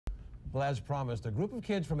Well, as promised, a group of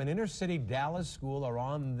kids from an inner-city Dallas school are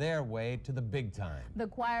on their way to the big time. The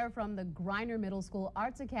choir from the Griner Middle School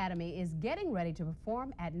Arts Academy is getting ready to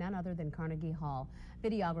perform at none other than Carnegie Hall.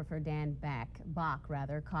 Videographer Dan Bach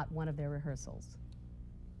caught one of their rehearsals.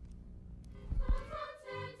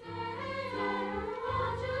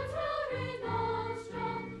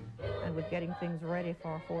 And with getting things ready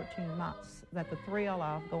for 14 months, that the thrill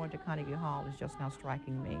of going to Carnegie Hall is just now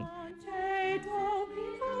striking me.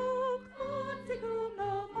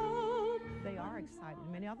 They are excited.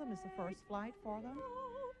 Many of them is the first flight for them.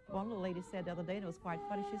 One little lady said the other day, and it was quite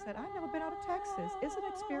funny, she said, "I've never been out of Texas. It's an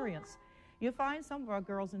experience." You find some of our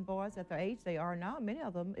girls and boys at the age they are now, many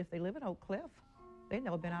of them, if they live in Oak Cliff, they've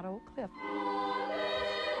never been out of Oak Cliff.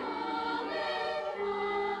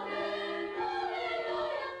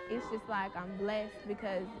 It's just like I'm blessed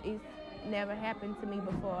because it's never happened to me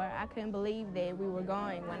before. I couldn't believe that we were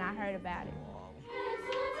going when I heard about it.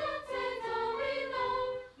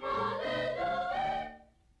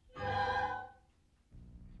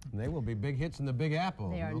 They will be big hits in the Big Apple.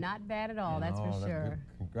 They are not bad at all, that's for sure.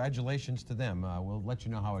 Congratulations to them. We'll let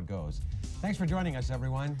you know how it goes. Thanks for joining us,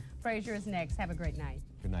 everyone. Frasier is next. Have a great night.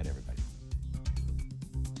 Good night, everybody.